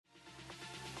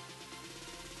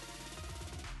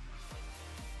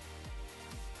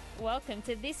Welcome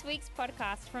to this week's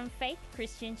podcast from Faith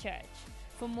Christian Church.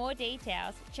 For more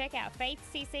details, check out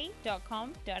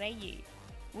faithcc.com.au.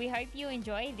 We hope you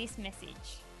enjoy this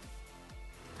message.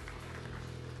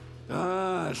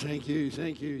 Thank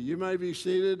you. You may be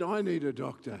seated. I need a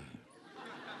doctor.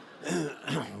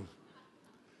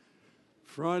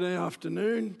 Friday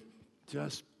afternoon,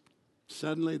 just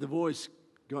suddenly the voice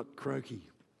got croaky.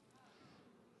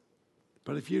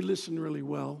 But if you listen really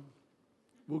well,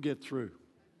 we'll get through.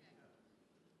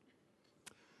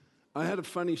 I had a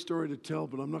funny story to tell,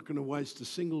 but I'm not going to waste a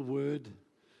single word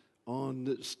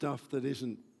on stuff that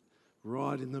isn't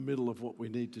right in the middle of what we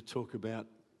need to talk about.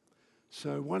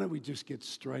 So why don't we just get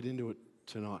straight into it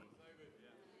tonight?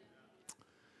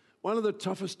 One of the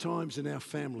toughest times in our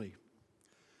family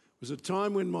was a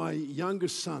time when my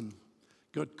youngest son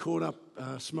got caught up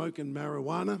smoking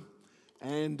marijuana,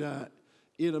 and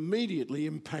it immediately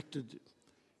impacted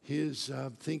his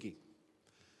thinking.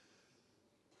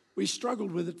 We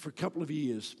struggled with it for a couple of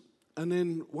years, and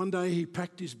then one day he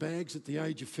packed his bags at the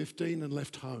age of 15 and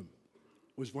left home.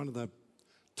 It was one of the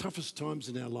toughest times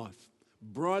in our life.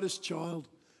 Brightest child,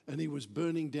 and he was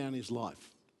burning down his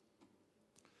life.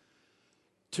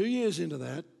 2 years into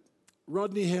that,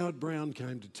 Rodney Howard-Browne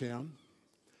came to town,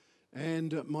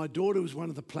 and my daughter was one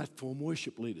of the platform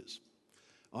worship leaders.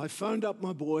 I phoned up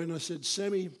my boy and I said,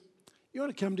 Sammy, you ought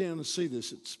to come down and see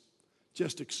this. It's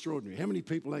just extraordinary. How many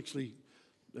people actually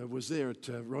was there at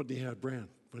Rodney Howard-Browne?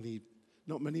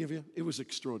 Not many of you? It was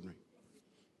extraordinary.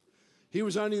 He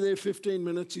was only there 15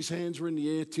 minutes. His hands were in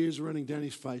the air, tears were running down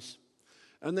his face.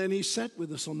 And then he sat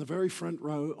with us on the very front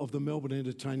row of the Melbourne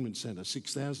Entertainment Centre,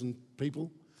 6,000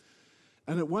 people.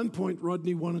 And at one point,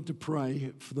 Rodney wanted to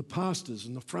pray for the pastors,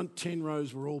 and the front 10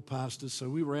 rows were all pastors, so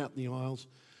we were out in the aisles.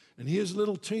 And here's a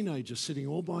little teenager sitting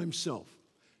all by himself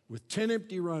with 10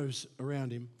 empty rows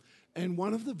around him. And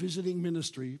one of the visiting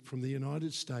ministry from the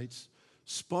United States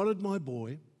spotted my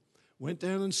boy, went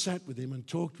down and sat with him and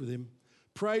talked with him,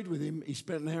 prayed with him. He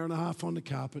spent an hour and a half on the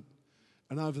carpet.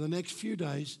 And over the next few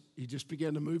days, he just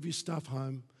began to move his stuff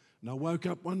home. And I woke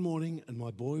up one morning and my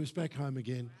boy was back home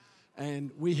again. And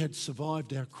we had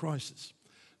survived our crisis.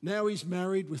 Now he's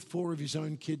married with 4 of his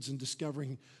own kids and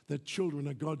discovering that children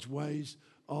are God's ways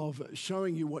of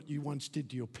showing you what you once did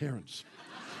to your parents.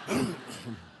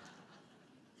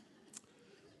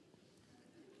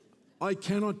 I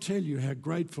cannot tell you how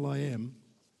grateful I am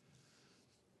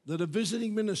that a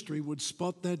visiting ministry would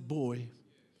spot that boy,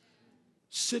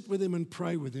 sit with him and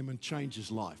pray with him and change his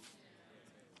life.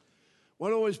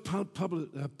 What always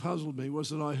puzzled me was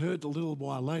that I heard a little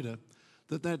while later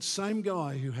that that same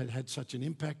guy who had had such an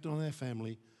impact on our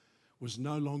family was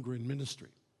no longer in ministry.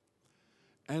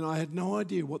 And I had no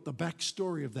idea what the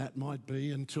backstory of that might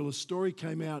be until a story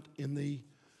came out in the,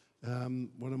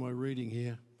 what am I reading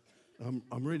here?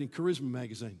 I'm reading Charisma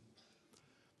magazine.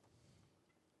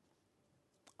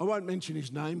 I won't mention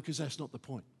his name because that's not the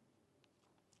point.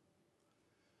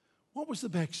 What was the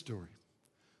backstory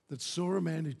that saw a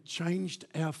man who changed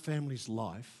our family's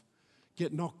life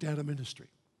get knocked out of ministry?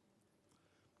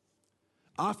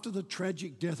 After the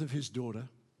tragic death of his daughter,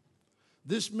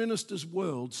 this minister's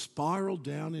world spiraled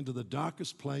down into the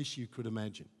darkest place you could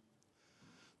imagine.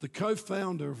 The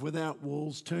co-founder of Without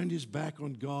Walls turned his back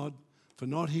on God for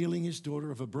not healing his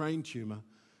daughter of a brain tumour,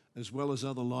 as well as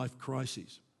other life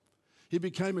crises. He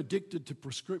became addicted to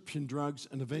prescription drugs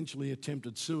and eventually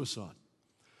attempted suicide.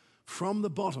 From the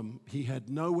bottom, he had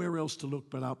nowhere else to look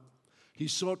but up. He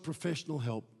sought professional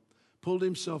help, pulled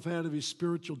himself out of his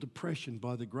spiritual depression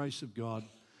by the grace of God,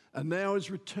 and now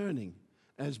is returning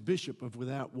as Bishop of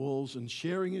Without Walls and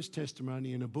sharing his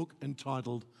testimony in a book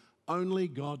entitled Only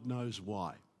God Knows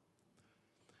Why.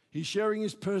 He's sharing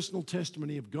his personal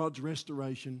testimony of God's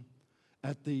restoration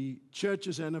at the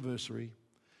church's anniversary.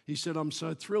 He said, I'm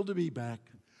so thrilled to be back.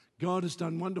 God has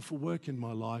done wonderful work in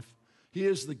my life. He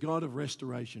is the God of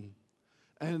restoration.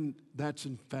 And that's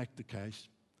in fact the case.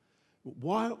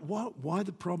 Why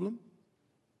the problem?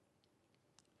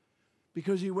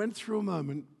 Because he went through a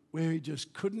moment where he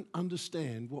just couldn't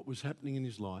understand what was happening in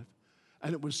his life.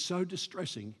 And it was so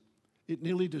distressing, it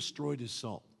nearly destroyed his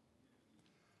soul.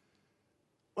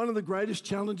 One of the greatest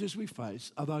challenges we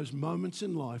face are those moments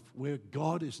in life where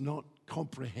God is not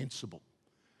comprehensible.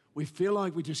 We feel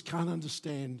like we just can't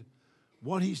understand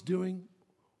what he's doing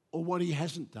or what he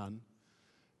hasn't done.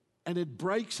 And it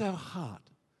breaks our heart.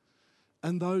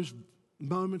 And those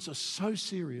moments are so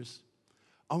serious.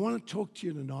 I want to talk to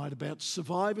you tonight about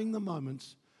surviving the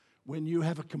moments when you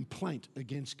have a complaint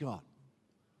against God.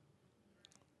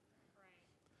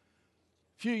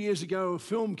 A few years ago, a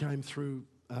film came through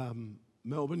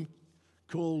Melbourne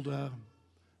called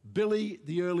Billy,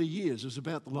 the Early Years. It was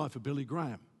about the life of Billy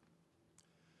Graham.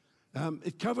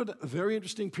 It covered a very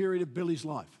interesting period of Billy's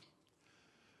life.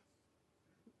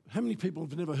 How many people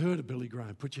have never heard of Billy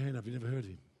Graham? Put your hand up if you've never heard of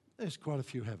him. There's quite a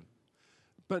few haven't.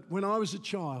 But when I was a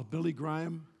child, Billy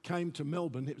Graham came to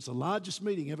Melbourne. It was the largest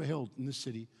meeting ever held in this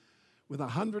city, with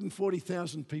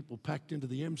 140,000 people packed into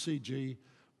the MCG,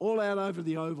 all out over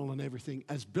the Oval and everything,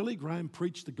 as Billy Graham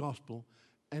preached the gospel,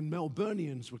 and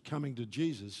Melburnians were coming to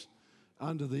Jesus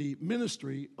under the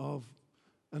ministry of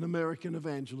an American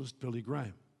evangelist, Billy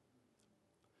Graham.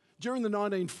 During the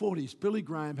 1940s, Billy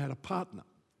Graham had a partner.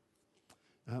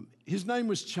 His name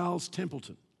was Charles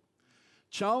Templeton.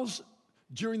 Charles,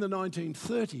 during the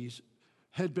 1930s,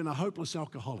 had been a hopeless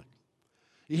alcoholic.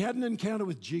 He had an encounter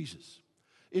with Jesus.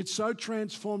 It so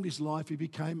transformed his life, he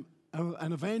became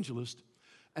an evangelist.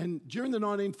 And during the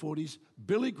 1940s,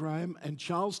 Billy Graham and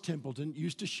Charles Templeton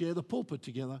used to share the pulpit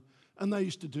together, and they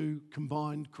used to do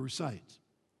combined crusades.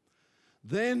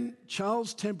 Then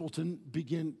Charles Templeton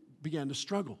began to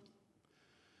struggle.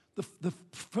 The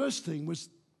first thing was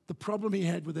the problem he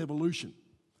had with evolution.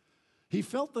 He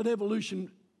felt that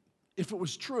evolution, if it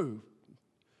was true,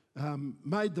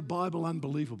 made the Bible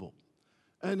unbelievable.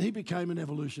 And he became an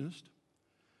evolutionist.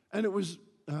 And it was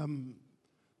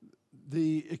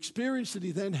the experience that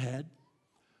he then had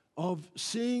of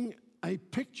seeing a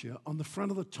picture on the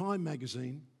front of the Time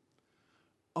magazine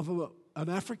of an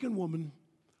African woman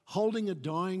holding a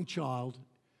dying child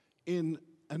in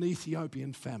an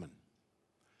Ethiopian famine.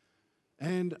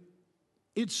 And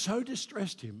it so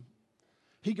distressed him,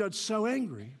 he got so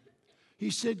angry,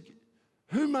 he said,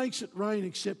 "Who makes it rain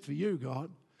except for you,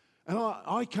 God? And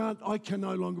I can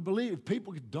no longer believe. If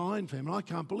people could die in famine, I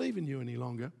can't believe in you any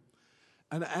longer."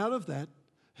 And out of that,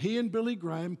 he and Billy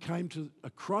Graham came to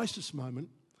a crisis moment,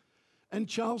 and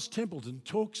Charles Templeton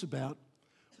talks about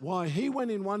why he went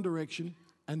in one direction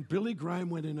and Billy Graham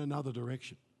went in another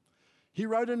direction. He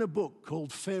wrote in a book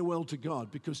called Farewell to God,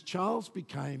 because Charles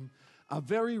became a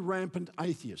very rampant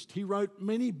atheist. He wrote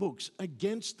many books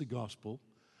against the gospel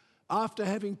after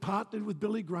having partnered with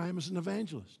Billy Graham as an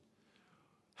evangelist.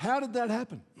 How did that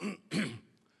happen?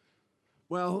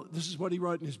 Well, this is what he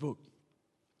wrote in his book.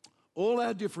 "All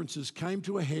our differences came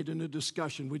to a head in a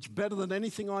discussion which, better than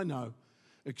anything I know,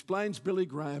 explains Billy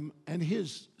Graham and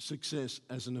his success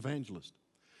as an evangelist.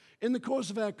 In the course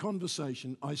of our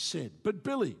conversation, I said, 'But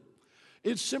Billy,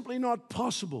 it's simply not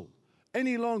possible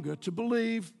any longer to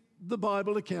believe the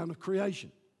Bible account of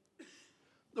creation.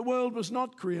 The world was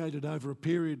not created over a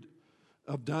period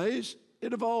of days.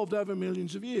 It evolved over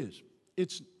millions of years.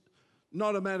 It's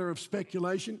not a matter of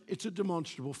speculation. It's a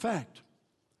demonstrable fact.'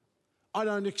 'I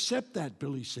don't accept that,'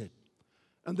 Billy said.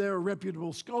 'And there are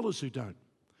reputable scholars who don't.'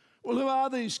 'Well, who are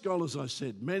these scholars?' I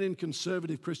said. 'Men in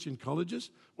conservative Christian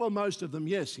colleges?' 'Well, most of them,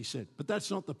 yes,' he said. 'But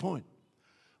that's not the point.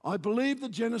 I believe the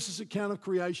Genesis account of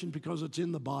creation because it's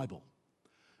in the Bible.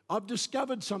 I've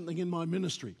discovered something in my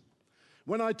ministry.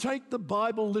 When I take the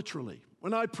Bible literally,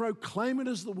 when I proclaim it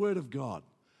as the Word of God,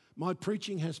 my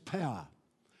preaching has power.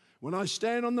 When I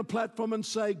stand on the platform and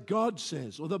say, 'God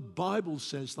says,' or 'the Bible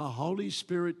says,' the Holy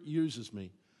Spirit uses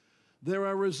me. There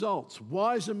are results.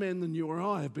 Wiser men than you or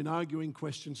I have been arguing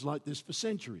questions like this for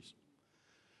centuries.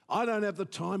 I don't have the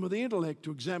time or the intellect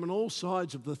to examine all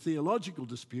sides of the theological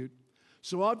dispute,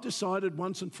 so I've decided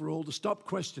once and for all to stop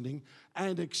questioning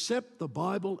and accept the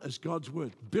Bible as God's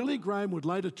Word." Billy Graham would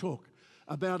later talk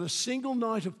about a single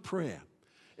night of prayer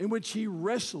in which he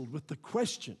wrestled with the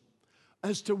question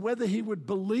as to whether he would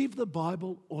believe the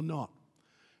Bible or not.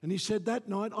 And he said, "That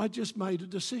night I just made a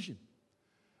decision.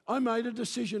 I made a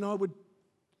decision I would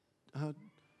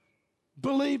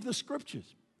believe the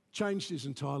Scriptures." Changed his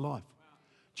entire life.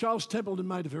 Charles Templeton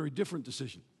made a very different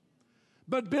decision.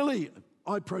 "But Billy,"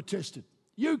 I protested,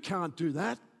 "you can't do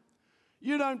that.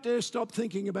 You don't dare stop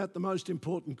thinking about the most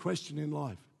important question in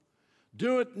life.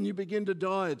 Do it and you begin to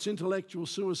die. It's intellectual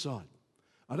suicide."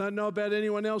 "I don't know about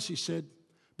anyone else," he said,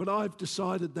 "but I've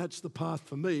decided that's the path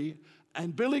for me."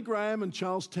 And Billy Graham and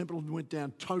Charles Templeton went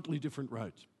down totally different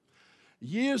roads.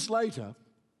 Years later,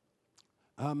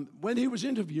 when he was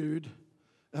interviewed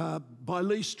by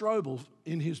Lee Strobel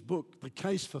in his book, The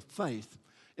Case for Faith,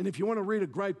 and if you want to read a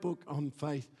great book on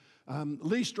faith,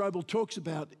 Lee Strobel talks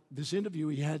about this interview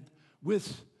he had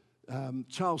with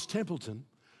Charles Templeton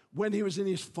when he was in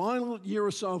his final year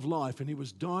or so of life and he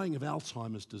was dying of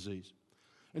Alzheimer's disease.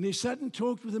 And he sat and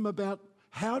talked with him about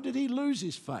how did he lose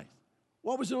his faith?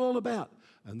 What was it all about?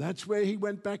 And that's where he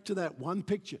went back to that one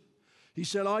picture. He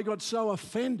said, "I got so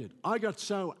offended. I got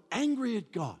so angry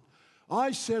at God.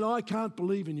 I said, I can't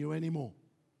believe in you anymore."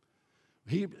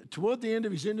 Toward the end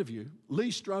of his interview, Lee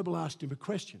Strobel asked him a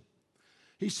question.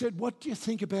 He said, "What do you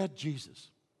think about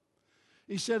Jesus?"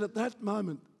 He said at that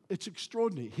moment, it's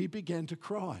extraordinary, he began to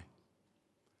cry.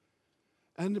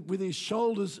 And with his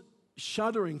shoulders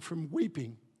shuddering from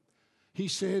weeping, he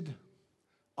said,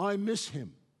 "I miss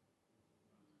him."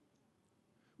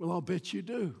 Well, I'll bet you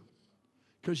do,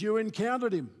 because you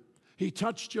encountered him. He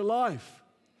touched your life,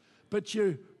 but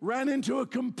you ran into a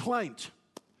complaint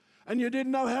and you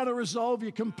didn't know how to resolve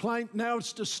your complaint. Now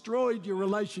it's destroyed your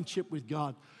relationship with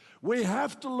God. We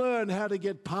have to learn how to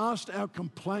get past our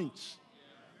complaints,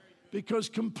 because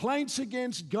complaints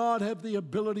against God have the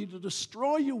ability to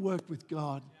destroy your work with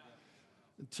God.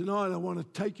 And tonight I want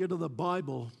to take you to the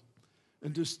Bible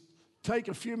and just take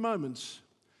a few moments.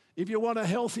 If you want a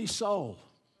healthy soul,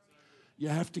 you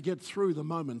have to get through the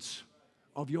moments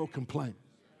of your complaint.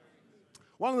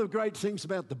 One of the great things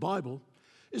about the Bible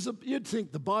is that you'd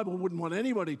think the Bible wouldn't want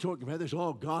anybody talking about this.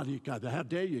 Oh, God, how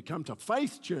dare you come to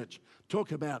Faith Church,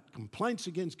 talk about complaints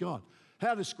against God.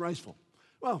 How disgraceful.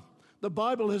 Well, the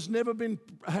Bible has never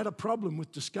had a problem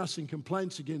with discussing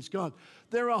complaints against God.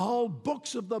 There are whole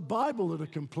books of the Bible that are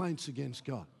complaints against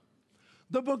God.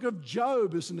 The book of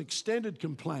Job is an extended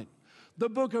complaint. The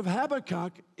book of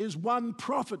Habakkuk is one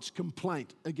prophet's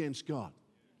complaint against God.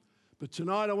 But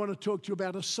tonight I want to talk to you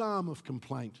about a psalm of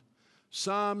complaint,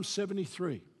 Psalm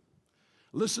 73.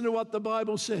 Listen to what the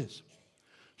Bible says.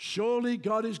 "Surely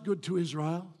God is good to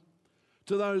Israel,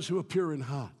 to those who are pure in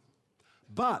heart.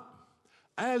 But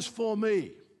as for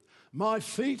me, my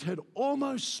feet had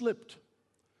almost slipped.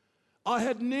 I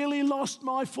had nearly lost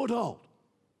my foothold."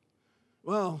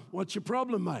 Well, what's your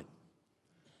problem, mate?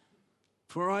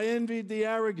 "For I envied the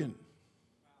arrogant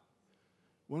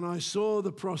when I saw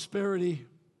the prosperity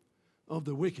of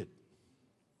the wicked."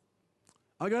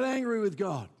 I got angry with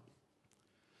God.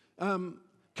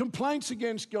 Complaints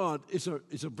against God is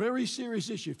a very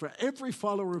serious issue for every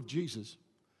follower of Jesus,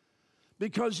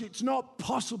 because it's not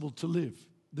possible to live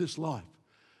this life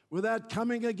without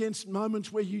coming against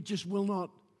moments where you just will not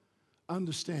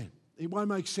understand. It won't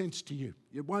make sense to you.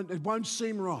 It won't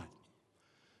seem right.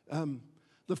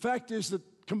 The fact is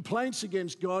that complaints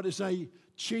against God is a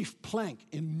chief plank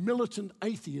in militant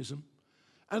atheism,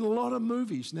 and a lot of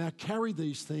movies now carry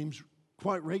these themes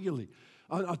quite regularly.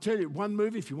 I'll tell you one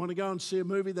movie, if you want to go and see a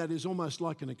movie that is almost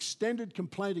like an extended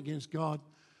complaint against God,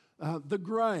 The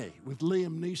Grey with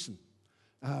Liam Neeson.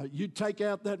 You take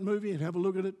out that movie and have a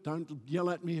look at it. Don't yell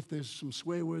at me if there's some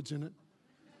swear words in it.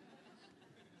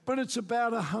 But it's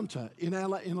about a hunter in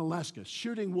Alaska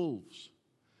shooting wolves.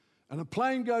 And a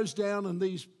plane goes down, and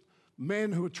these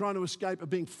men who are trying to escape are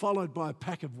being followed by a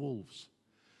pack of wolves.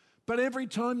 But every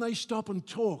time they stop and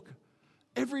talk,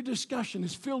 every discussion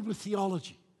is filled with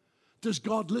theology. Does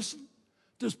God listen?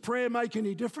 Does prayer make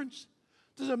any difference?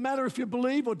 Does it matter if you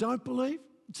believe or don't believe?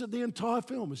 The entire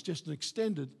film is just an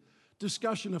extended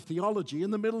discussion of theology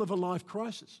in the middle of a life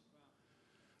crisis.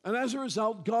 And as a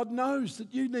result, God knows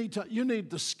that you need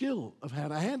the skill of how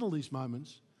to handle these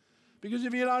moments, because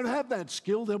if you don't have that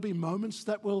skill, there'll be moments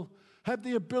that will have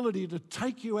the ability to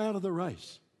take you out of the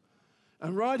race.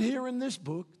 And right here in this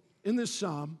book, in this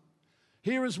psalm,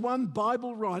 here is one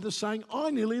Bible writer saying,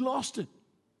 "I nearly lost it."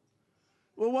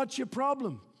 Well, what's your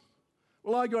problem?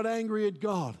 Well, I got angry at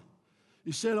God.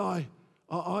 He said, I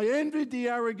envied the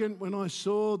arrogant when I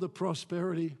saw the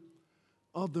prosperity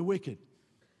of the wicked.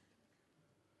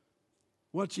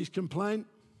 What's his complaint?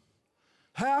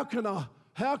 How can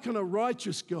a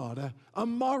righteous God, a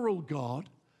moral God,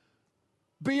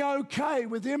 be okay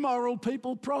with immoral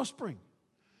people prospering?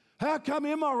 How come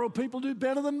immoral people do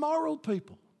better than moral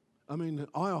people? I mean,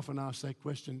 I often ask that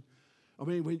question. I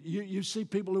mean, when you see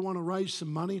people who want to raise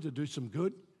some money to do some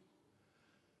good,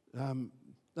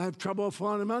 they have trouble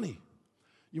finding money.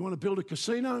 You want to build a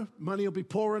casino, money will be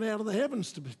pouring out of the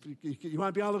heavens. You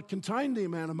won't be able to contain the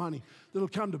amount of money that'll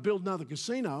come to build another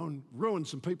casino and ruin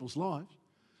some people's lives.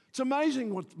 It's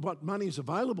amazing what money is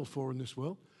available for in this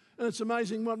world, and it's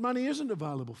amazing what money isn't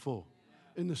available for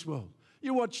in this world.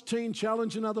 You watch Teen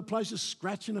Challenge and other places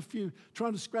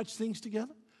trying to scratch things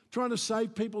together, trying to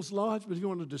save people's lives, but if you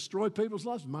want to destroy people's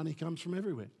lives, money comes from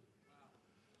everywhere.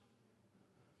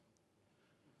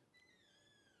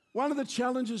 One of the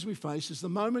challenges we face is the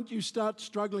moment you start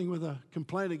struggling with a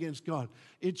complaint against God,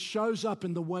 it shows up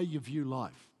in the way you view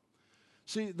life.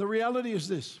 See, the reality is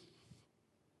this.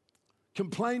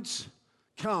 Complaints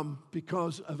come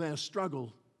because of our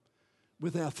struggle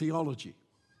with our theology.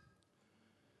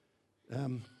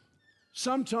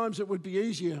 Sometimes it would be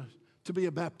easier to be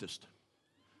a Baptist.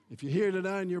 If you're here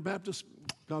today and you're a Baptist,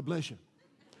 God bless you.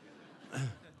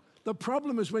 The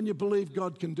problem is when you believe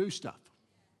God can do stuff.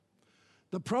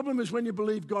 The problem is when you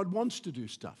believe God wants to do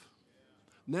stuff.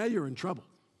 Now you're in trouble.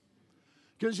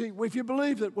 Because if you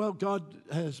believe that, well,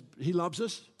 He loves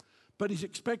us, but He's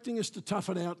expecting us to tough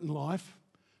it out in life,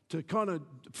 to kind of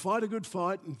fight a good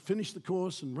fight and finish the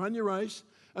course and run your race,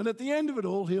 and at the end of it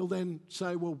all, He'll then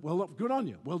say, well, good on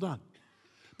you, well done.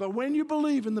 But when you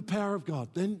believe in the power of God,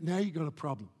 then now you've got a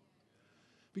problem.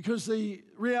 Because the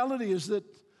reality is that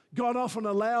God often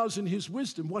allows in His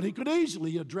wisdom what He could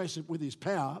easily address it with His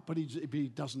power, but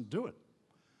He doesn't do it.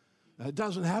 It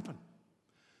doesn't happen.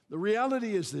 The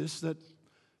reality is this, that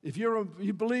if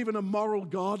you believe in a moral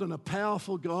God and a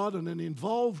powerful God and an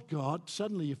involved God,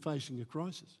 suddenly you're facing a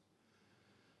crisis.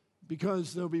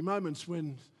 Because there'll be moments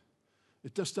when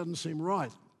it just doesn't seem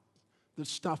right that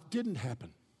stuff didn't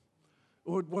happen.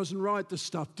 Or it wasn't right that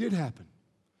stuff did happen.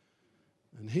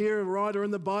 And here a writer in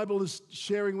the Bible is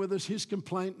sharing with us his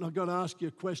complaint, and I've got to ask you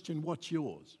a question, what's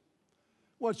yours?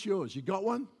 What's yours? You got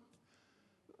one?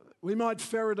 We might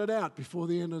ferret it out before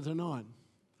the end of the night.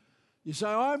 You say,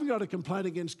 I haven't got a complaint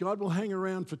against God. We'll hang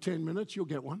around for 10 minutes. You'll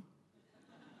get one.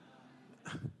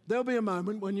 There'll be a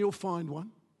moment when you'll find one.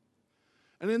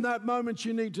 And in that moment,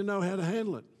 you need to know how to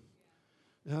handle it.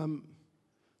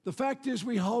 The fact is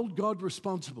we hold God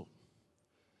responsible.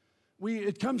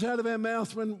 It comes out of our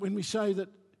mouth when we say that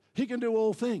He can do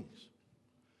all things.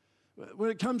 When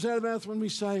it comes out of our mouth when we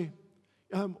say,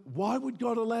 why would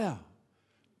God allow?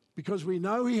 Because we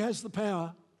know He has the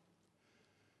power.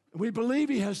 And we believe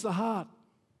He has the heart.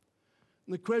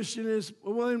 And the question is,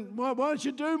 well, then why don't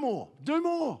you do more? Do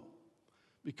more.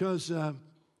 Because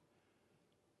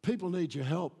people need your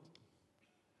help.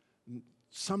 And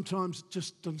sometimes it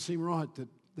just doesn't seem right that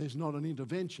there's not an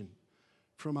intervention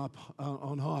from up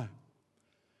on high.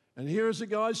 And here is a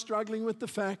guy struggling with the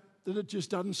fact that it just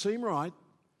doesn't seem right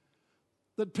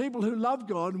that people who love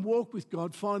God and walk with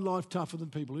God find life tougher than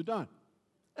people who don't.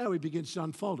 How he begins to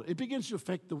unfold it. It begins to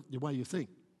affect the way you think.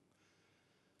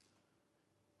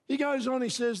 He goes on, he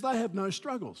says, they have no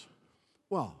struggles.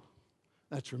 Well,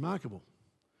 that's remarkable.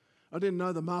 I didn't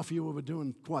know the mafia were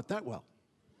doing quite that well.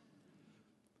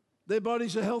 Their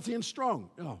bodies are healthy and strong.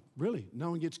 Oh, really? No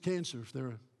one gets cancer if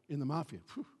they're in the mafia.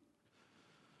 Whew.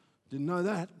 Didn't know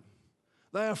that.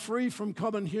 They are free from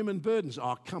common human burdens.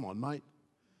 Oh, come on, mate.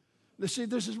 You see,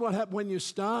 this is what happens when you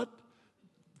start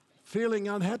feeling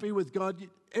unhappy with God.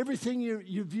 Everything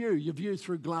you view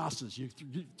through glasses.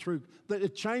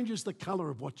 It changes the colour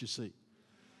of what you see.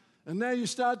 And now you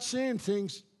start seeing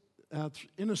things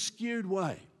in a skewed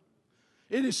way.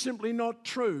 It is simply not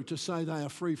true to say they are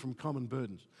free from common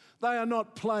burdens. They are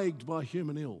not plagued by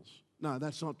human ills. No,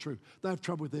 that's not true. They have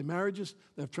trouble with their marriages.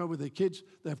 They have trouble with their kids.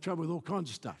 They have trouble with all kinds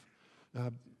of stuff.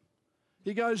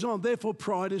 He goes on, therefore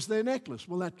pride is their necklace.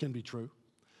 Well, that can be true.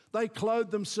 They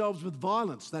clothe themselves with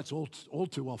violence. That's all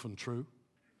too often true.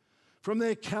 From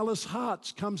their callous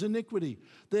hearts comes iniquity.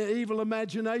 Their evil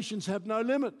imaginations have no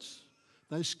limits.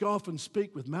 They scoff and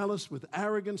speak with malice, with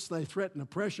arrogance. They threaten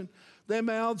oppression. Their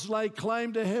mouths lay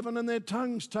claim to heaven, and their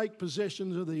tongues take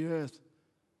possession of the earth.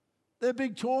 They're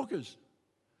big talkers.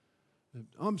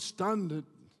 I'm stunned at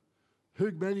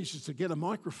who manages to get a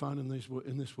microphone in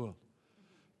this world.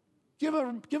 Give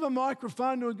a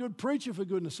microphone to a good preacher, for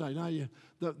goodness sake. No,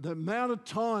 the amount of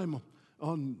time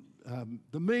on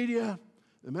the media,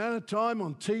 the amount of time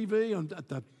on TV,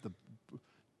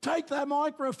 take that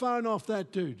microphone off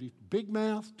that dude. He's big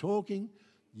mouth, talking,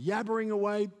 yabbering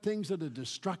away things that are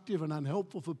destructive and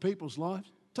unhelpful for people's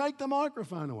lives. Take the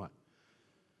microphone away.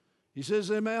 He says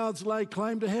their mouths lay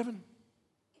claim to heaven.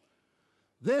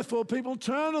 Therefore, people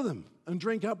turn to them and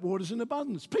drink up waters in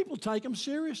abundance. People take them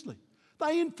seriously.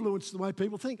 They influence the way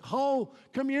people think. Whole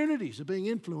communities are being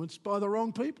influenced by the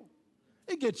wrong people.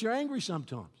 It gets you angry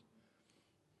sometimes.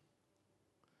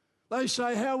 They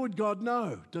say, how would God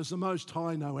know? Does the Most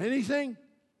High know anything?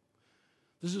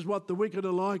 This is what the wicked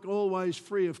are like, always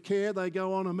free of care. They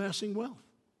go on amassing wealth.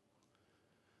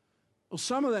 Well,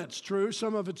 some of that's true.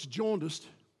 Some of it's jaundiced.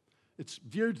 It's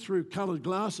viewed through coloured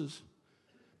glasses.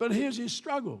 But here's his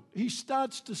struggle. He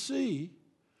starts to see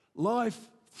life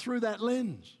through that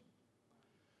lens.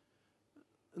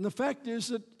 And the fact is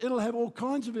that it'll have all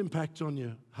kinds of impacts on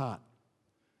your heart.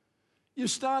 You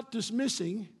start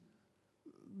dismissing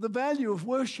the value of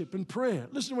worship and prayer.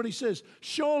 Listen to what he says.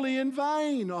 Surely in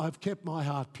vain I've kept my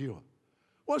heart pure.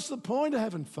 What's the point of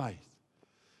having faith?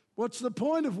 What's the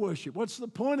point of worship? What's the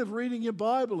point of reading your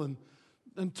Bible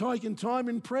and taking time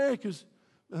in prayer? Because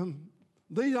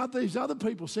these other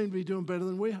people seem to be doing better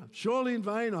than we are. Surely in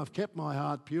vain I've kept my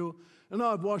heart pure and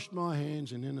I've washed my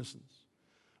hands in innocence.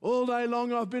 All day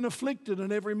long I've been afflicted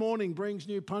and every morning brings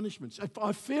new punishments.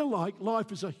 I feel like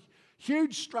life is a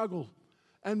huge struggle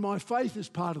and my faith is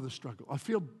part of the struggle. I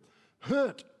feel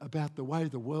hurt about the way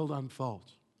the world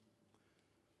unfolds.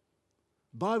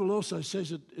 The Bible also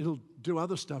says it'll do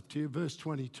other stuff to you. Verse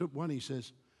 21, he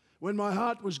says, when my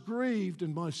heart was grieved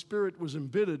and my spirit was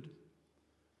embittered,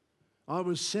 I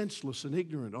was senseless and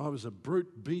ignorant. I was a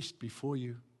brute beast before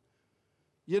you.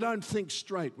 You don't think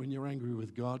straight when you're angry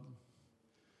with God.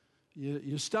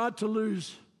 You start to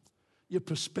lose your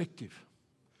perspective.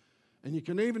 And you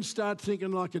can even start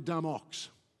thinking like a dumb ox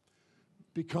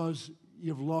because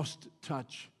you've lost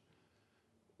touch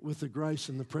with the grace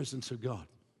and the presence of God.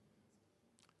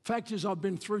 Fact is, I've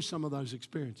been through some of those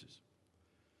experiences.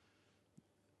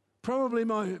 Probably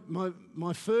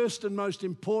my first and most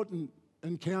important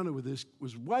encounter with this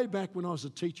was way back when I was a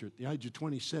teacher at the age of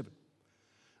 27.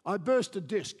 I burst a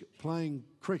disc playing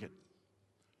cricket.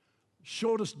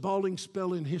 Shortest bowling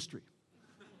spell in history.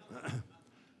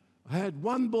 I had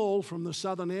one ball from the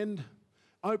southern end,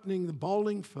 opening the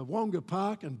bowling for Wonga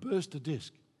Park, and burst a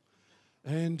disc.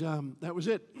 And that was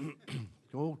it.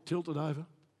 All tilted over.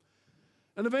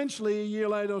 And eventually, a year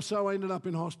later or so, I ended up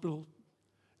in hospital.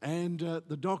 And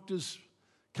the doctors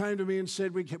came to me and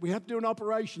said, we have to do an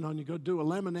operation on you. You've got to do a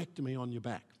laminectomy on your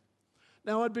back.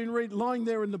 Now, I'd been lying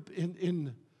there in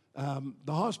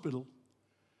the hospital,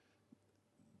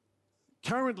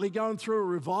 currently going through a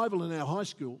revival in our high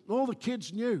school. All the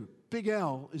kids knew Big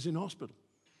Al is in hospital.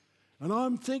 And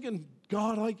I'm thinking,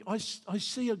 God, I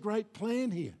see a great plan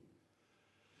here.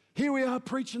 Here we are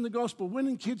preaching the gospel,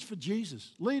 winning kids for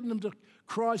Jesus, leading them to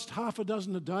Christ half a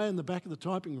dozen a day in the back of the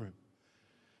typing room.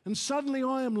 And suddenly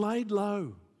I am laid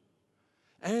low.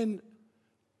 And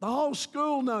the whole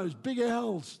school knows Big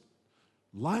Al's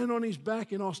laying on his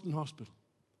back in Austin Hospital.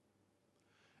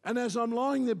 And as I'm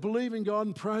lying there believing God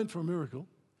and praying for a miracle,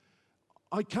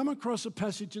 I come across a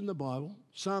passage in the Bible,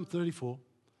 Psalm 34,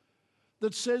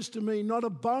 that says to me, not a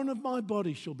bone of my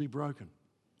body shall be broken.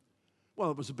 Well,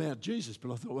 it was about Jesus,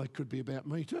 but I thought, well, it could be about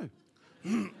me too.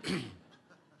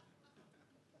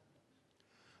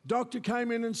 Doctor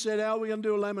came in and said, Al, we're going to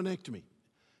do a laminectomy. He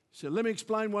said, let me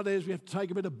explain what it is. We have to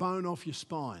take a bit of bone off your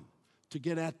spine to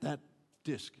get at that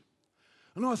disc.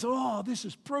 And I thought, oh, this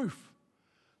is proof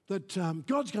that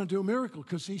God's going to do a miracle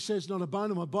because he says not a bone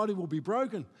of my body will be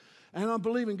broken. And I'm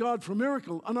believing God for a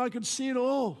miracle. And I could see it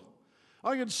all.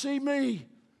 I could see me,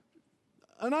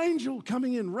 an angel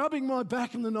coming in, rubbing my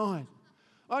back in the night.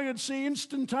 I could see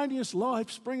instantaneous life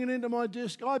springing into my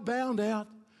disc. I bound out.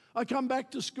 I come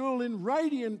back to school in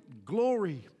radiant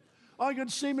glory. I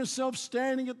could see myself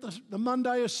standing at the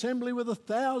Monday assembly with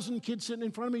 1,000 kids sitting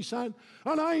in front of me saying,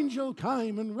 an angel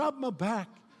came and rubbed my back.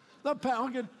 I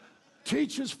could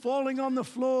teachers falling on the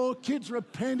floor, kids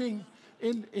repenting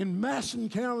in mass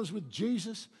encounters with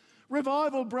Jesus.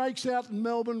 Revival breaks out in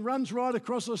Melbourne, runs right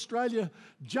across Australia,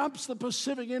 jumps the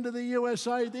Pacific into the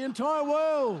USA, the entire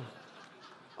world.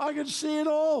 I could see it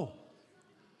all.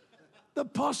 The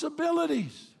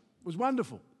possibilities. It was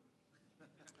wonderful.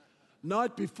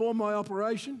 Night before my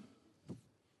operation,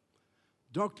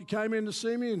 doctor came in to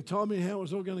see me and told me how it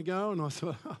was all going to go, and I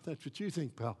thought, oh, that's what you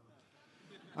think, pal.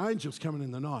 Angel's coming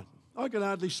in the night. I could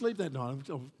hardly sleep that night.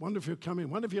 I wonder if he'll come in.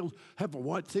 Wonder if he'll have a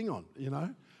white thing on, you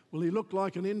know. Will he look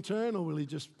like an intern or will he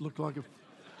just look like a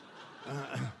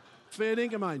fair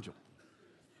dinkum angel?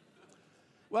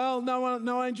 Well,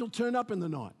 no angel turned up in the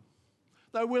night.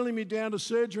 They were wheeling me down to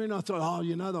surgery, and I thought, oh,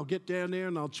 you know, they'll get down there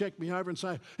and they'll check me over and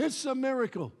say, it's a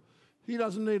miracle. He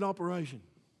doesn't need operation.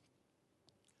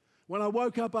 When I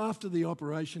woke up after the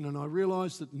operation and I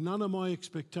realised that none of my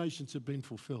expectations had been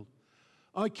fulfilled,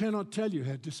 I cannot tell you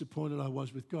how disappointed I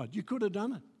was with God. You could have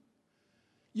done it.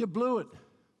 You blew it.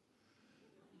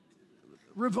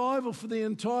 Revival for the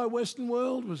entire Western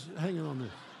world was hanging on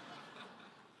this.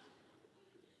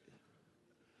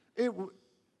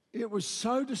 It was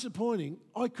so disappointing,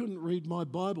 I couldn't read my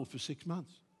Bible for 6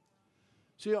 months.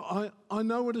 See, I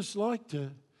know what it's like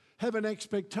to have an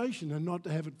expectation and not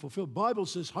to have it fulfilled. Bible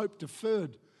says hope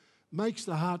deferred makes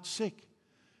the heart sick.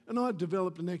 And I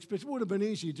developed an expectation. It would have been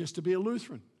easier just to be a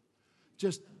Lutheran.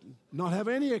 Just not have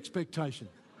any expectation.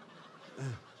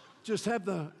 Just have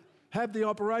the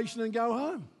operation and go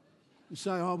home. You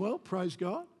say, oh, well, praise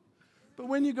God. But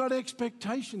when you've got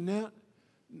expectation,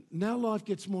 now life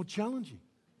gets more challenging.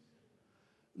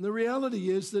 And the reality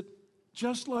is that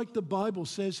just like the Bible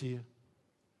says here,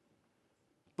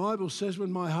 the Bible says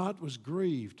when my heart was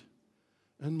grieved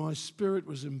and my spirit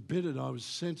was embittered, I was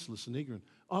senseless and ignorant.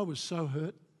 I was so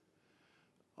hurt.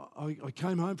 I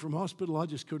came home from hospital, I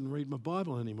just couldn't read my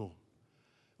Bible anymore.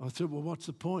 I thought, well, what's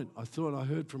the point? I thought I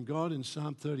heard from God in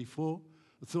Psalm 34.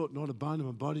 I thought not a bone of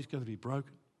my body is going to be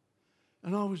broken.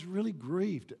 And I was really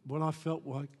grieved when I felt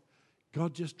like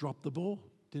God just dropped the ball,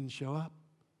 didn't show up.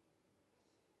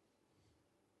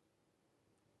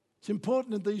 It's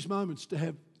important in these moments to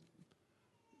have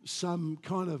some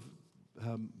kind of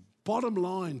bottom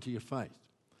line to your faith.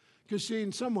 Because, see,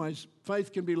 in some ways,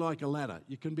 faith can be like a ladder.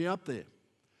 You can be up there.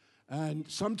 And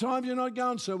sometimes you're not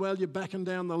going so well, you're backing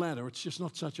down the ladder. It's just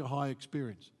not such a high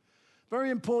experience. Very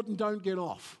important, don't get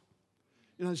off.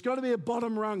 You know, there's got to be a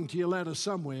bottom rung to your ladder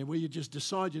somewhere where you just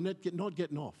decide you're not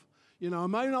getting off. You know, I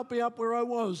may not be up where I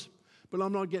was, but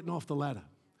I'm not getting off the ladder.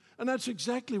 And that's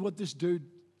exactly what this dude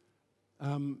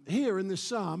here in this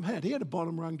psalm had. He had a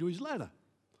bottom rung to his ladder.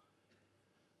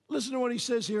 Listen to what he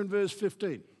says here in verse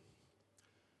 15.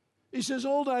 He says,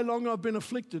 all day long I've been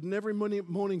afflicted, and every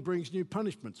morning brings new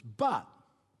punishments. But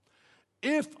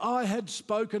if I had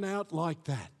spoken out like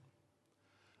that,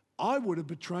 I would have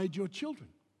betrayed your children.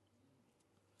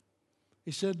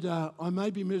 He said, I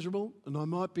may be miserable, and I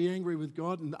might be angry with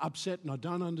God and upset, and I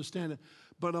don't understand it,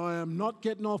 but I am not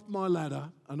getting off my ladder,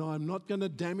 and I am not going to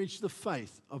damage the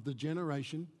faith of the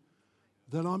generation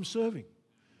that I'm serving.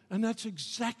 And that's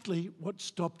exactly what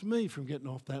stopped me from getting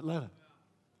off that ladder.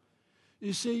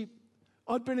 You see,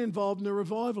 I'd been involved in a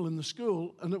revival in the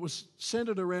school, and it was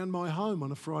centred around my home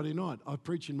on a Friday night. I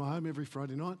preach in my home every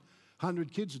Friday night.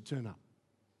 100 kids would turn up.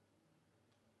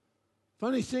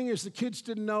 Funny thing is, the kids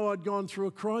didn't know I'd gone through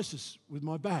a crisis with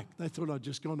my back. They thought I'd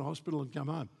just gone to hospital and come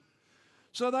home.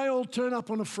 So they all turn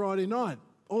up on a Friday night.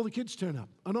 All the kids turn up,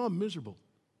 and I'm miserable.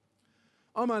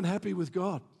 I'm unhappy with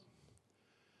God.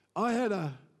 I had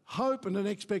a hope and an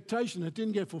expectation that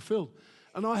didn't get fulfilled.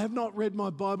 And I have not read my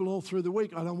Bible all through the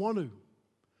week. I don't want to.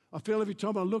 I feel every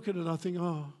time I look at it, I think,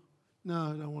 oh, no, I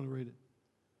don't want to read it.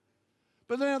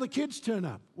 But now the kids turn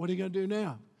up. What are you going to do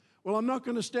now? Well, I'm not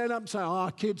going to stand up and say, oh,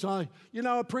 kids, I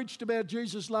preached about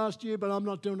Jesus last year, but I'm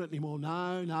not doing it anymore.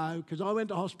 No, because I went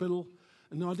to hospital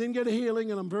and I didn't get a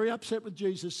healing and I'm very upset with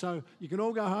Jesus, so you can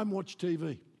all go home and watch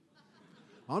TV.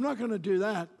 I'm not going to do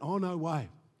that. Oh, no way.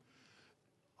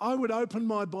 I would open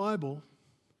my Bible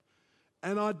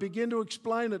and I'd begin to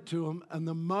explain it to them, and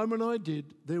the moment I did,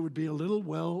 there would be a little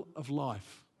well of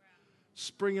life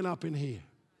springing up in here.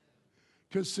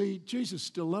 Because, see, Jesus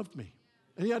still loved me,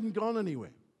 and he hadn't gone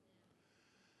anywhere.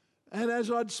 And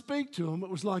as I'd speak to him, it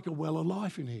was like a well of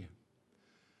life in here.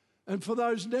 And for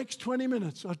those next 20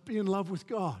 minutes, I'd be in love with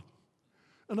God.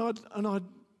 And I'd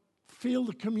feel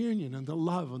the communion and the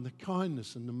love and the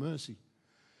kindness and the mercy.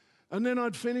 And then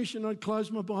I'd finish and I'd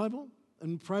close my Bible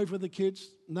and pray for the kids,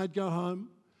 and they'd go home,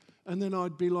 and then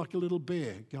I'd be like a little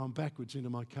bear going backwards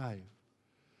into my cave.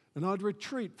 And I'd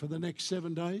retreat for the next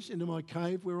 7 days into my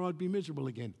cave where I'd be miserable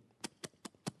again.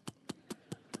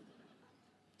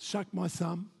 Suck my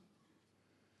thumb.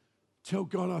 Tell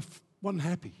God I wasn't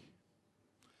happy.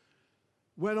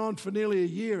 Went on for nearly a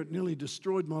year. It nearly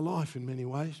destroyed my life in many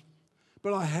ways.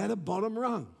 But I had a bottom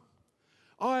rung.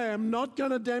 I am not going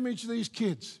to damage these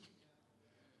kids.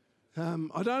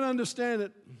 I don't understand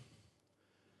it.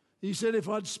 He said, if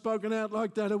I'd spoken out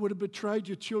like that, I would have betrayed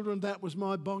your children. That was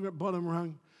my bottom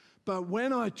rung. But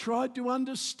when I tried to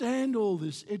understand all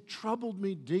this, it troubled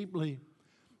me deeply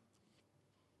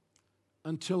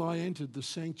until I entered the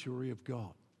sanctuary of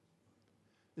God.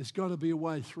 There's got to be a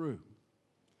way through.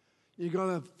 You've got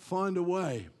to find a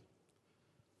way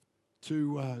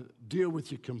to deal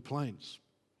with your complaints.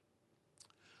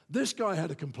 This guy had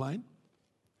a complaint.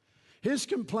 His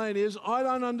complaint is, I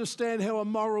don't understand how a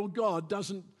moral God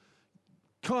doesn't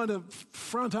kind of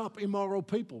front up immoral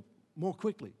people more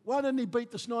quickly. Why didn't he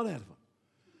beat the snot out of them?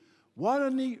 Why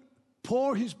didn't he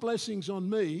pour his blessings on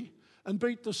me and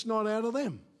beat the snot out of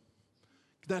them?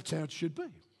 That's how it should be.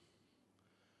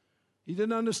 He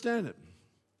didn't understand it.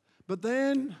 But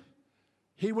then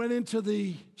he went into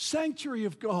the sanctuary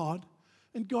of God,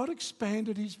 and God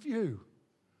expanded his view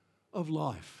of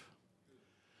life.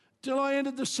 Till I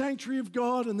entered the sanctuary of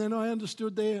God, and then I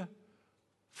understood their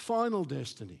final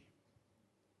destiny.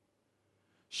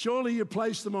 Surely you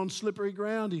place them on slippery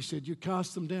ground, he said. You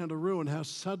cast them down to ruin. How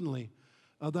suddenly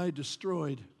are they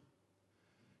destroyed,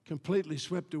 completely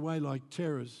swept away like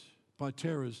by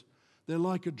terrors. They're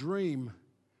like a dream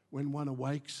when one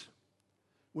awakes.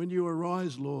 When you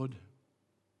arise, Lord,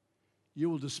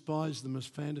 you will despise them as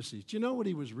fantasies. Do you know what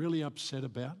he was really upset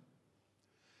about?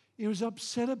 He was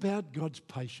upset about God's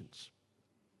patience.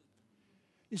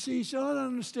 You see, he said, I don't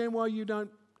understand why you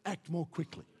don't act more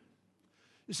quickly.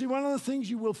 You see, one of the things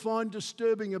you will find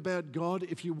disturbing about God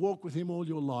if you walk with him all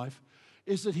your life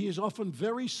is that he is often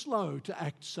very slow to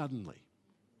act suddenly.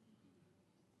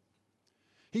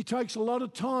 He takes a lot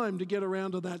of time to get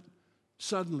around to that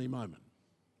suddenly moment.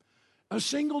 A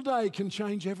single day can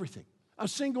change everything. A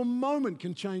single moment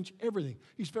can change everything.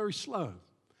 He's very slow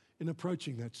in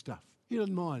approaching that stuff. He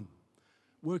doesn't mind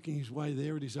working his way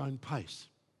there at his own pace.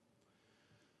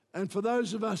 And for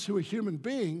those of us who are human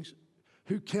beings,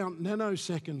 who count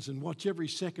nanoseconds and watch every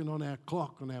second on our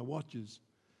clock, on our watches,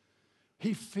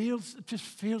 it just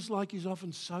feels like he's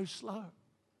often so slow.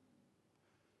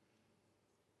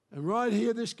 And right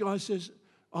here, this guy says,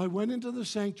 I went into the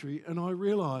sanctuary and I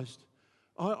realized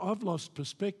I've lost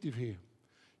perspective here.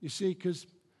 You see, because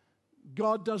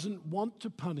God doesn't want to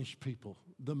punish people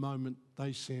the moment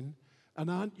they sin. And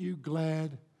aren't you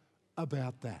glad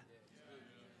about that?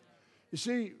 You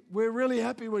see, we're really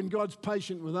happy when God's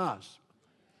patient with us.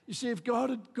 You see, if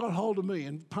God had got hold of me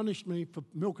and punished me for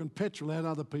milking petrol out of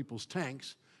other people's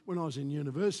tanks when I was in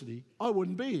university, I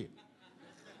wouldn't be here.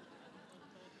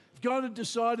 If God had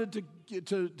decided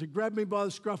to grab me by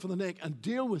the scruff of the neck and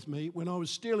deal with me when I was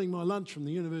stealing my lunch from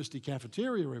the university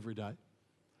cafeteria every day,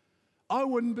 I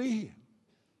wouldn't be here.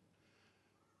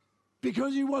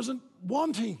 Because he wasn't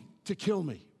wanting to kill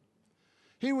me.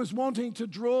 He was wanting to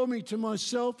draw me to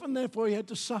myself, and therefore he had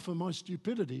to suffer my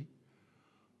stupidity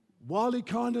while he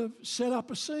kind of set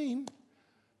up a scene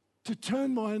to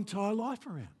turn my entire life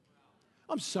around.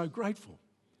 I'm so grateful.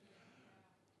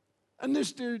 And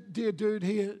this dude, dear dude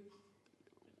here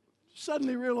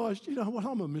suddenly realized, you know what,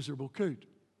 I'm a miserable coot.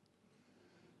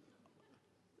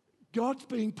 God's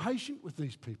being patient with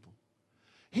these people.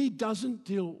 He doesn't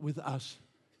deal with us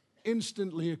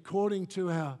instantly according to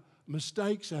our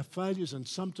mistakes, our failures, and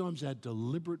sometimes our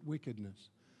deliberate wickedness,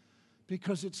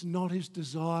 because it's not his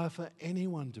desire for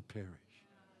anyone to perish.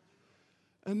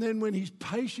 And then when he's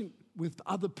patient with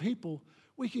other people,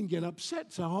 we can get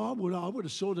upset. So I would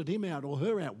have sorted him out or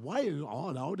her out way.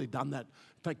 Oh, no, I would have done that.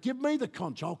 In fact, give me the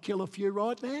conch. I'll kill a few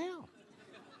right now.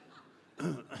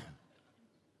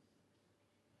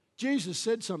 Jesus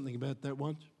said something about that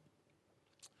once.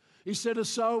 He said a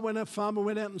farmer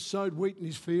went out and sowed wheat in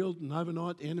his field, and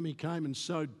overnight the enemy came and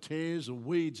sowed tares or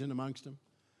weeds in amongst them.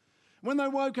 When they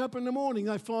woke up in the morning,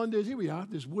 they find here we are,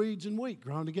 there's weeds and wheat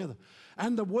growing together.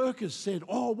 And the workers said,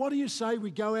 oh, what do you say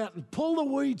we go out and pull the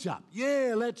weeds up?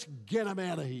 Yeah, let's get them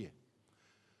out of here.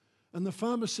 And the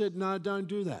farmer said, no, don't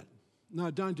do that. No,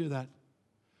 don't do that.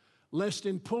 Lest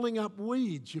in pulling up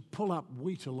weeds, you pull up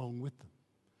wheat along with them.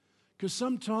 Because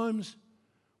sometimes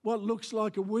what looks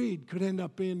like a weed could end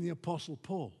up being the Apostle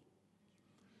Paul.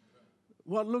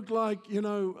 What looked like,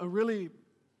 a really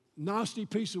nasty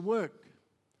piece of work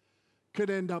could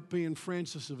end up being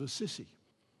Francis of Assisi.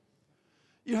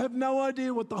 You have no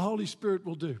idea what the Holy Spirit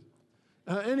will do.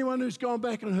 Anyone who's gone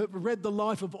back and read the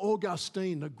life of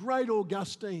Augustine, the great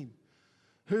Augustine,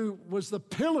 who was the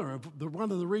pillar of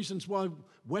one of the reasons why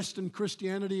Western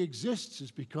Christianity exists is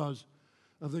because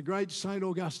of the great St.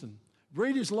 Augustine.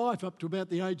 Read his life up to about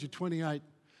the age of 28.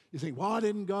 You think, why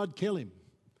didn't God kill him?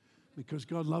 Because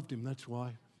God loved him, that's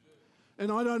why.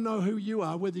 And I don't know who you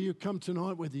are, whether you come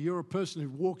tonight, whether you're a person who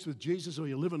walks with Jesus or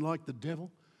you're living like the devil.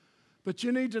 But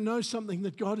you need to know something,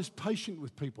 that God is patient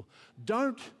with people.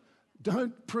 Don't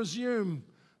presume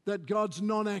that God's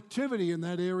non-activity in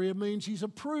that area means he's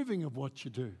approving of what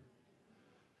you do.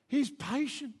 He's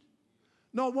patient,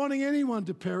 not wanting anyone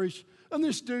to perish. And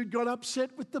this dude got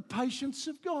upset with the patience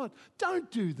of God.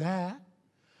 Don't do that.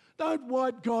 Don't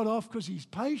wipe God off because he's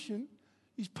patient.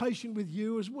 He's patient with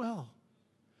you as well.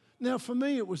 Now, for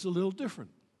me, it was a little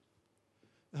different.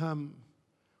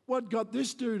 What got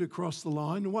this dude across the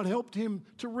line and what helped him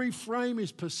to reframe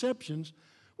his perceptions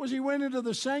was he went into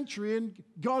the sanctuary and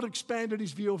God expanded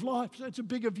his view of life. So it's a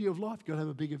bigger view of life. You've got to have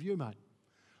a bigger view, mate.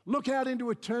 Look out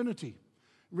into eternity.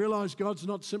 Realize God's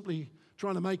not simply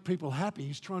trying to make people happy.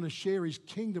 He's trying to share his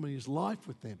kingdom and his life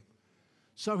with them.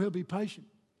 So he'll be patient.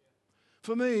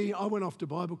 For me, I went off to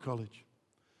Bible college.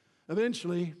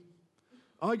 Eventually,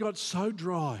 I got so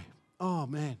dry. Oh,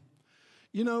 man.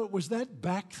 It was that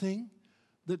back thing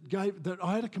that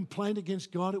I had a complaint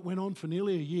against God. It went on for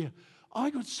nearly a year.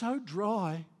 I got so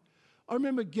dry. I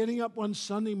remember getting up one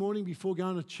Sunday morning before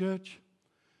going to church,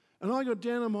 and I got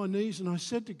down on my knees and I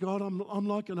said to God, I'm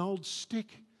like an old stick.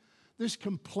 This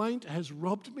complaint has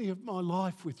robbed me of my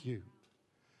life with you,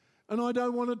 and I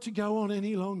don't want it to go on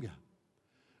any longer.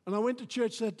 And I went to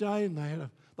church that day, and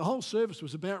the whole service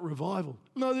was about revival.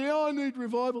 I need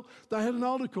revival. They had an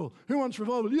altar call. Who wants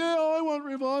revival? Yeah, I want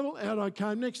revival. Out I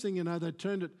came. Next thing you know, they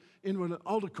turned it into an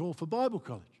altar call for Bible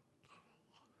college.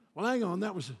 Well, hang on,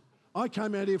 I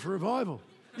came out here for revival.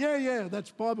 Yeah,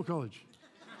 that's Bible college.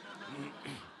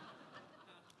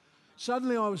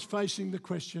 Suddenly I was facing the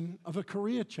question of a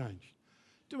career change.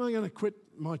 Am I going to quit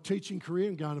my teaching career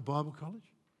and go to Bible college?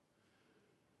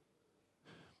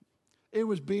 It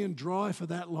was being dry for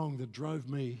that long that drove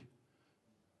me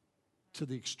to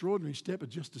the extraordinary step of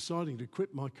just deciding to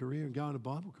quit my career and go to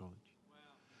Bible college.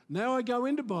 Wow. Now I go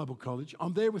into Bible college.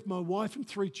 I'm there with my wife and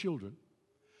 3 children.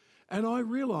 And I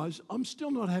realize I'm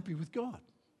still not happy with God.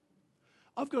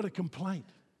 I've got a complaint.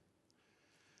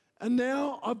 And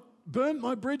now I've burnt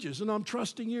my bridges and I'm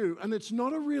trusting you. And it's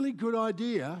not a really good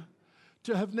idea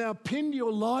to have now pinned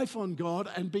your life on God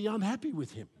and be unhappy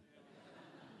with him.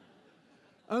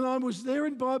 And I was there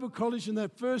in Bible college in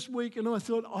that first week and I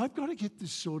thought, I've got to get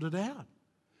this sorted out.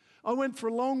 I went for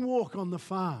a long walk on the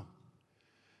farm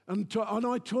and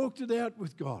I talked it out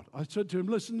with God. I said to him,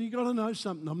 listen, you've got to know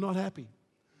something. I'm not happy.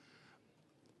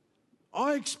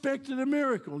 I expected a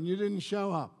miracle and you didn't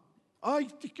show up.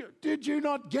 Did you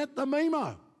not get the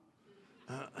memo?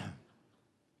 But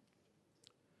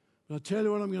I'll tell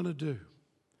you what I'm going to do.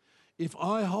 If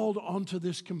I hold on to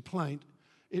this complaint,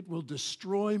 it will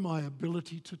destroy my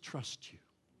ability to trust you.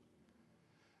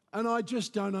 And I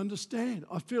just don't understand.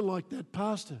 I feel like that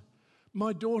pastor.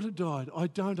 My daughter died. I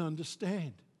don't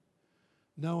understand.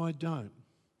 No, I don't.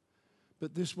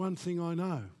 But this one thing I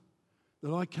know,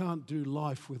 that I can't do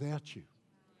life without you.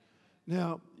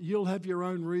 Now, you'll have your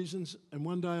own reasons, and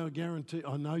one day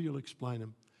I know you'll explain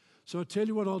them. So I'll tell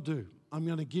you what I'll do. I'm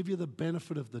going to give you the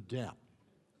benefit of the doubt.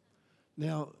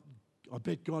 Now, I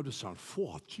bet God was saying,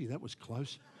 gee, that was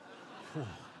close.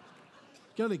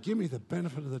 Going to give me the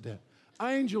benefit of the doubt.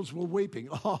 Angels were weeping.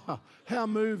 Oh, how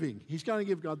moving. He's going to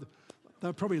give God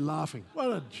they're probably laughing.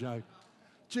 What a joke.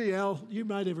 GL, you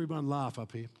made everyone laugh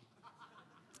up here.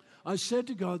 I said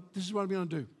to God, this is what I'm going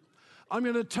to do. I'm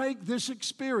going to take this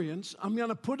experience, I'm going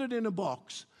to put it in a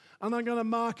box, and I'm going to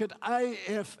mark it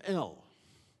AFL,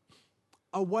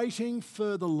 awaiting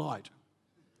further light.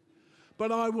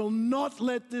 But I will not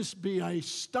let this be a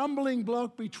stumbling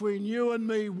block between you and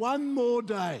me one more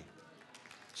day.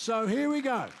 So here we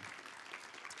go.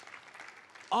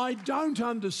 I don't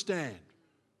understand,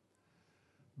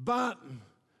 but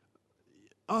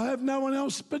I have no one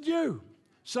else but you.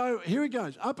 So here it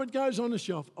goes. Up it goes on the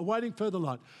shelf, awaiting further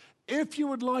light. If you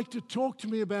would like to talk to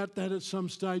me about that at some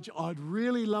stage, I'd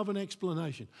really love an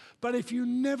explanation. But if you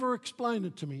never explain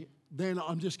it to me, then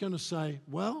I'm just going to say,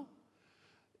 well,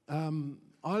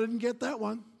 I didn't get that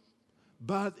one,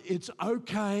 but it's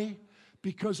okay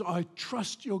because I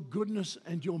trust your goodness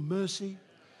and your mercy.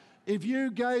 If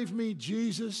you gave me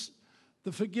Jesus,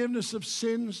 the forgiveness of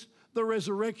sins, the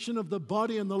resurrection of the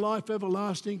body and the life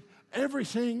everlasting,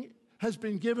 everything has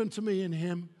been given to me in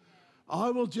him. I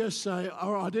will just say,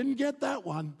 oh, I didn't get that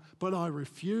one, but I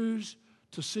refuse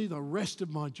to see the rest of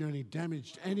my journey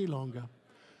damaged any longer.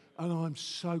 And I'm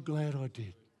so glad I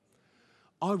did.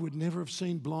 I would never have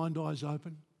seen blind eyes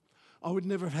open. I would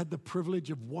never have had the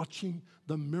privilege of watching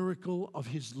the miracle of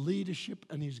his leadership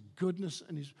and his goodness.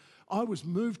 I was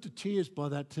moved to tears by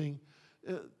that thing.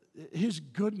 His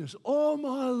goodness. All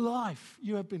my life,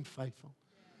 you have been faithful.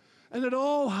 And it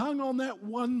all hung on that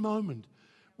one moment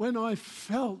when I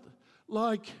felt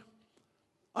like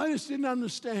I just didn't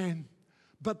understand.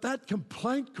 But that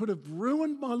complaint could have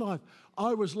ruined my life.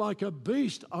 I was like a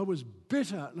beast. I was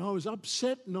bitter and I was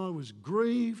upset and I was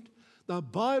grieved. The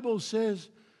Bible says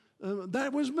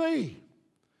that was me.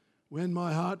 When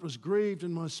my heart was grieved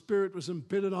and my spirit was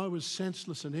embittered, I was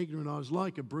senseless and ignorant. I was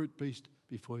like a brute beast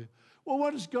before you. Well,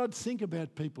 what does God think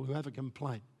about people who have a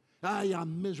complaint? Ah, you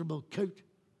miserable coot.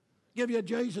 Give you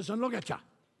Jesus and look at you.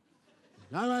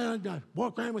 No.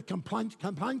 Walk around with complaint.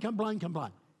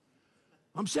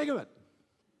 I'm sick of it.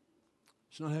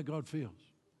 It's not how God feels.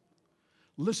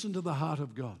 Listen to the heart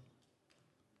of God.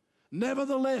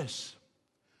 Nevertheless,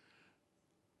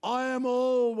 I am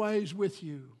always with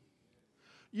you.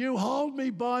 You hold me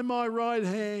by my right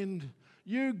hand.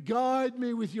 You guide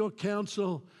me with your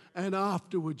counsel, and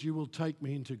afterwards you will take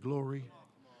me into glory.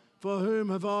 For whom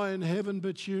have I in heaven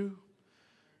but you?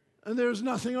 And there is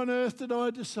nothing on earth that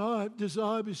I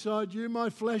desire beside you. My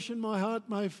flesh and my heart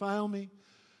may fail me,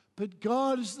 but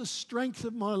God is the strength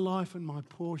of my life and my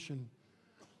portion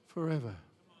forever.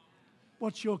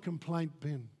 What's your complaint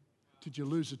been? Did you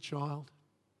lose a child?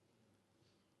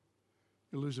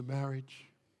 You lose a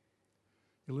marriage?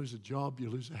 You lose a job?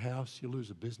 You lose a house? You lose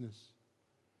a business?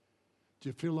 Do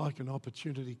you feel like an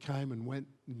opportunity came and went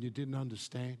and you didn't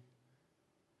understand?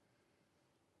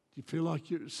 Do you feel like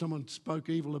someone spoke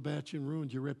evil about you and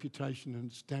ruined your reputation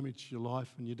and it's damaged your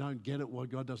life and you don't get it why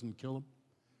God doesn't kill them?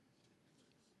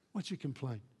 What's your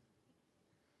complaint?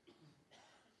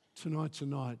 Tonight's a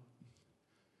night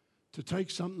to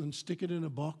take something and stick it in a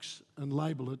box and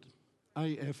label it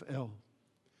AFL.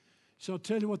 So I'll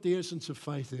tell you what the essence of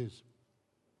faith is.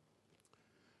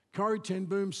 Corrie ten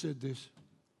Boom said this: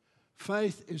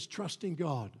 faith is trusting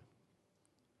God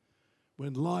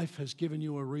when life has given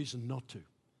you a reason not to.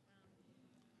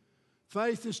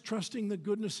 Faith is trusting the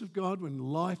goodness of God when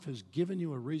life has given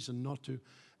you a reason not to.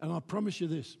 And I promise you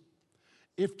this,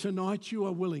 if tonight you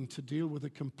are willing to deal with a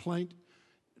complaint,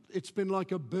 it's been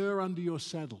like a burr under your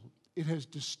saddle. It has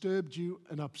disturbed you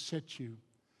and upset you.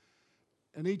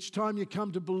 And each time you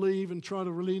come to believe and try to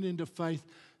lean into faith,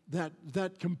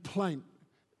 that complaint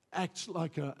acts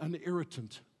like an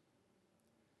irritant.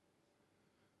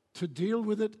 To deal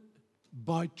with it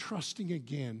by trusting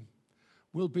again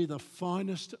will be the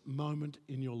finest moment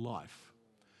in your life.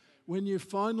 When you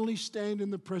finally stand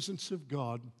in the presence of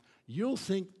God, you'll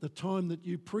think the time that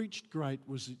you preached great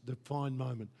was the fine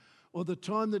moment, or the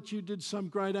time that you did some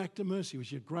great act of mercy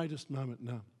was your greatest moment.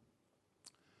 No.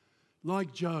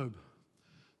 Like Job,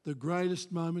 the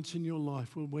greatest moments in your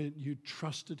life were when you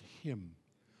trusted him,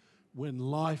 when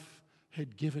life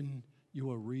had given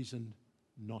you a reason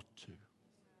not to.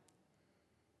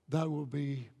 They will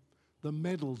be the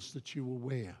medals that you will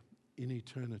wear in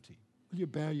eternity. Will you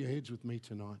bow your heads with me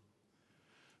tonight?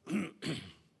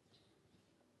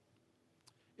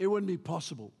 It wouldn't be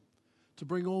possible to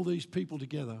bring all these people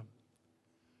together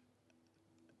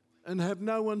and have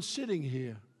no one sitting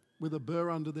here with a burr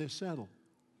under their saddle.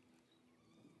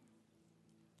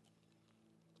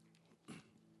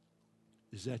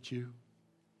 Is that you?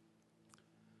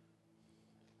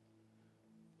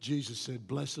 Jesus said,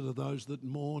 "Blessed are those that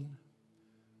mourn,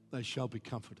 they shall be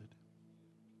comforted."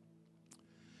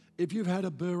 If you've had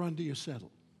a burr under your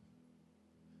saddle,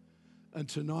 and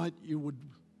tonight you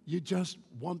just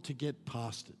want to get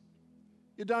past it.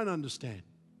 You don't understand.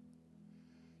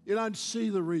 You don't see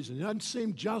the reason. It doesn't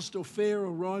seem just or fair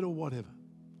or right or whatever.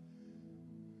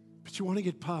 But you want to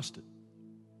get past it.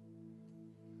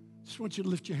 Just want you to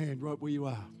lift your hand right where you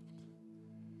are.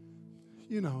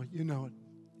 You know it. You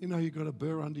know you've got a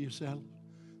burr under your saddle.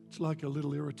 It's like a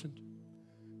little irritant.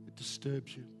 It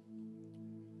disturbs you.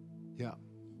 Yeah.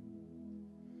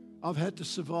 I've had to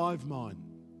survive mine.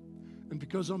 And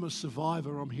because I'm a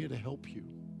survivor, I'm here to help you.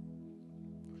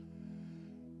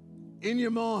 In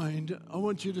your mind, I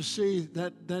want you to see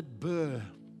that burr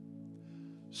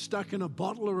stuck in a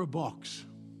bottle or a box.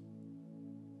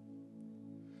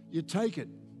 You take it.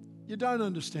 You don't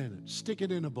understand it. Stick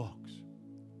it in a box.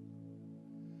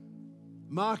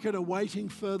 Mark it awaiting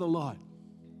further light.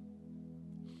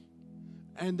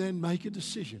 And then make a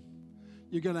decision.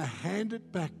 You're going to hand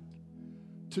it back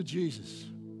to Jesus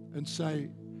and say,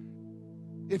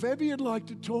 if ever you'd like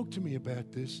to talk to me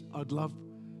about this, I'd love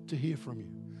to hear from you.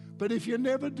 But if you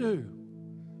never do,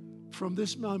 from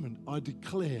this moment, I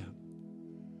declare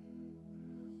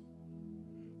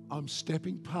I'm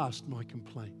stepping past my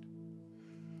complaint.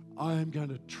 I am going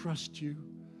to trust you,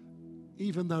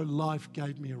 even though life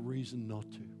gave me a reason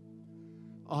not to.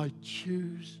 I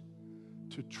choose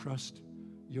to trust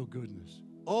your goodness.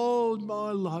 All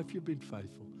my life you've been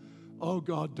faithful. Oh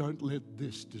God, don't let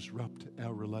this disrupt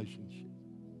our relationship.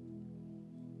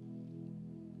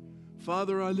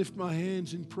 Father, I lift my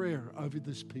hands in prayer over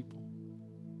this people.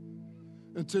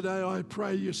 And today I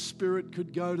pray your Spirit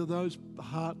could go to those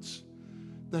hearts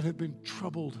that have been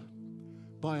troubled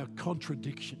by a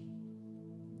contradiction.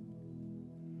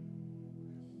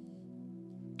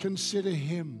 Consider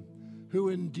him who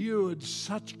endured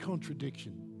such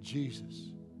contradiction,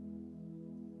 Jesus,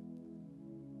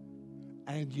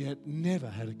 and yet never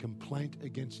had a complaint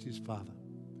against his Father.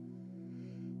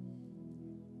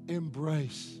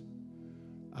 Embrace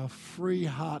a free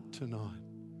heart tonight.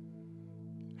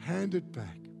 Hand it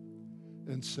back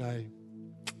and say,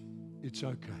 it's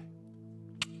okay.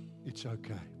 It's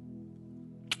okay.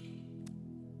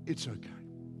 It's okay.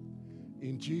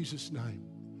 In Jesus' name,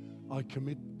 I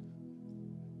commit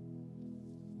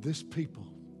this people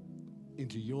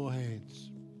into your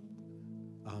hands.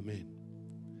 Amen.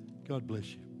 God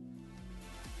bless you.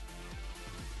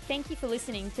 Thank you for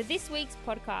listening to this week's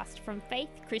podcast from Faith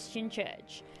Christian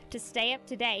Church. To stay up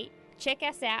to date, check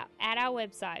us out at our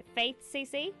website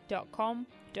faithcc.com.au.